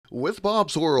With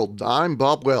Bob's World, I'm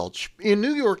Bob Welch. In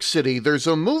New York City, there's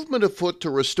a movement afoot to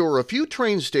restore a few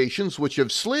train stations which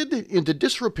have slid into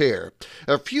disrepair,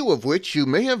 a few of which you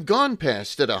may have gone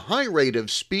past at a high rate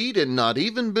of speed and not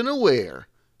even been aware.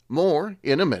 More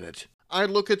in a minute. I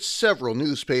look at several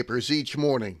newspapers each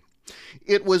morning.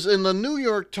 It was in the New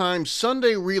York Times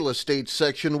Sunday real estate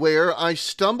section where I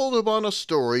stumbled upon a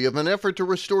story of an effort to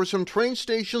restore some train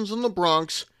stations in the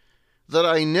Bronx that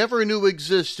I never knew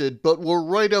existed but were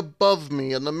right above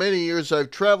me in the many years I've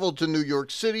traveled to New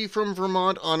York City from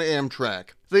Vermont on Amtrak.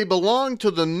 They belong to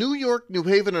the New York, New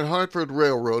Haven, and Hartford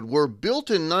Railroad, were built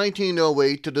in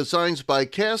 1908 to designs by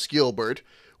Cass Gilbert,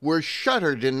 were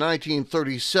shuttered in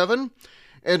 1937,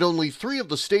 and only 3 of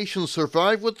the stations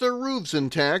survive with their roofs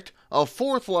intact. A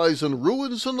 4th lies in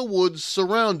ruins in the woods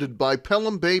surrounded by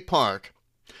Pelham Bay Park.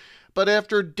 But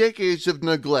after decades of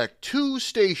neglect, 2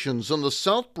 stations in the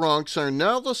South Bronx are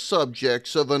now the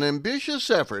subjects of an ambitious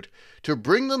effort to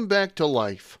bring them back to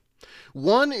life.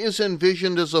 One is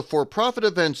envisioned as a for-profit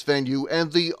events venue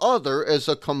and the other as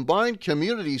a combined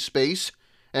community space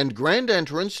and grand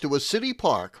entrance to a city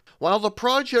park. While the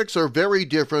projects are very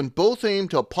different, both aim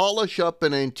to polish up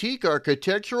an antique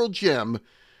architectural gem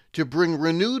to bring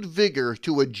renewed vigor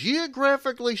to a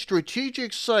geographically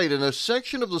strategic site in a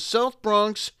section of the South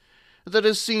Bronx that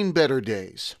has seen better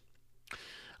days.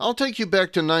 I'll take you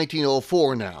back to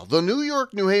 1904 now. The New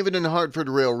York, New Haven, and Hartford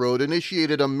Railroad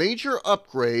initiated a major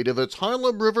upgrade of its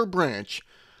Harlem River branch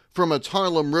from its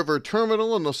Harlem River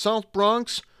terminal in the South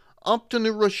Bronx up to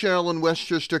New Rochelle in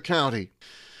Westchester County.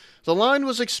 The line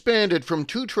was expanded from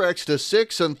 2 tracks to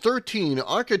 6, and 13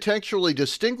 architecturally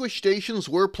distinguished stations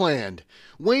were planned.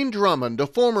 Wayne Drummond, a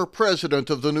former president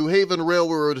of the New Haven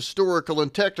Railroad Historical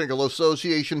and Technical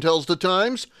Association, tells the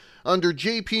Times, under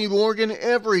J.P. Morgan,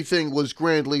 everything was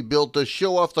grandly built to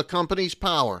show off the company's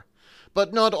power.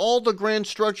 But not all the grand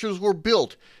structures were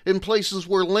built. In places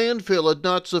where landfill had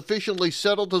not sufficiently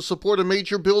settled to support a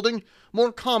major building,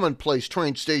 more commonplace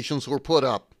train stations were put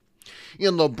up.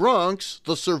 In the Bronx,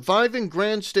 the surviving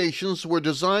grand stations were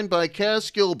designed by Cass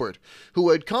Gilbert, who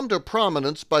had come to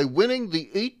prominence by winning the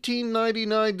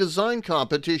 1899 design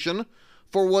competition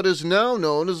for what is now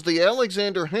known as the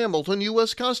Alexander Hamilton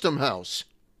U.S. Custom House.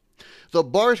 The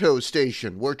Bartow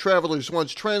station, where travelers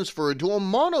once transferred to a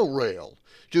monorail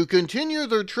to continue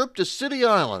their trip to City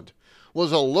Island,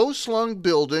 was a low-slung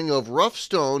building of rough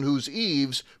stone whose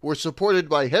eaves were supported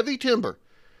by heavy timber,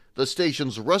 the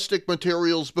station's rustic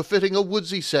materials befitting a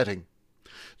woodsy setting.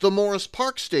 The Morris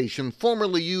Park station,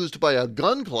 formerly used by a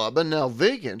gun club and now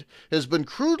vacant, has been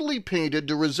crudely painted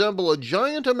to resemble a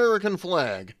giant American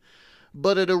flag,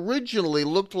 but it originally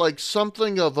looked like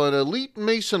something of an elite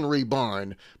masonry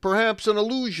barn, perhaps an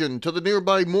allusion to the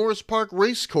nearby Morris Park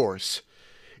racecourse.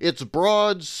 Its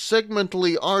broad,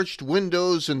 segmentally arched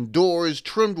windows and doors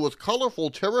trimmed with colorful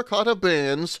terracotta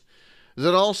bands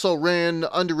that also ran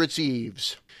under its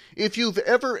eaves. If you've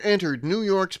ever entered New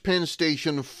York's Penn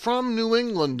Station from New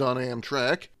England on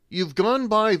Amtrak, you've gone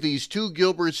by these 2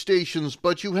 Gilbert stations,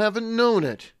 but you haven't known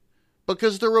it,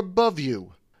 because they're above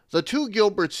you. The 2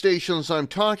 Gilbert stations I'm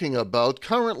talking about,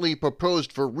 currently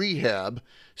proposed for rehab,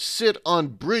 sit on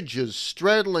bridges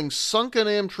straddling sunken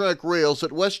Amtrak rails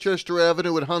at Westchester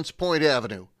Avenue and Hunts Point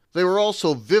Avenue. They were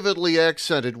also vividly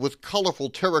accented with colorful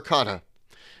terracotta.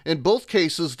 In both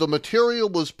cases, the material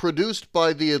was produced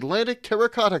by the Atlantic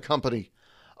Terracotta Company,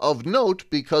 of note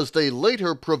because they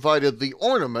later provided the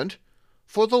ornament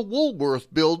for the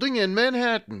Woolworth Building in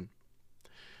Manhattan.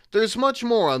 There's much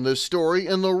more on this story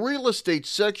in the real estate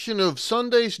section of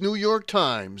Sunday's New York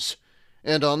Times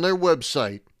and on their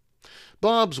website.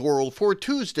 Bob's World for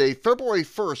Tuesday, February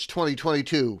 1st,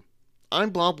 2022. I'm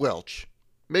Bob Welch.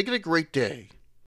 Make it a great day.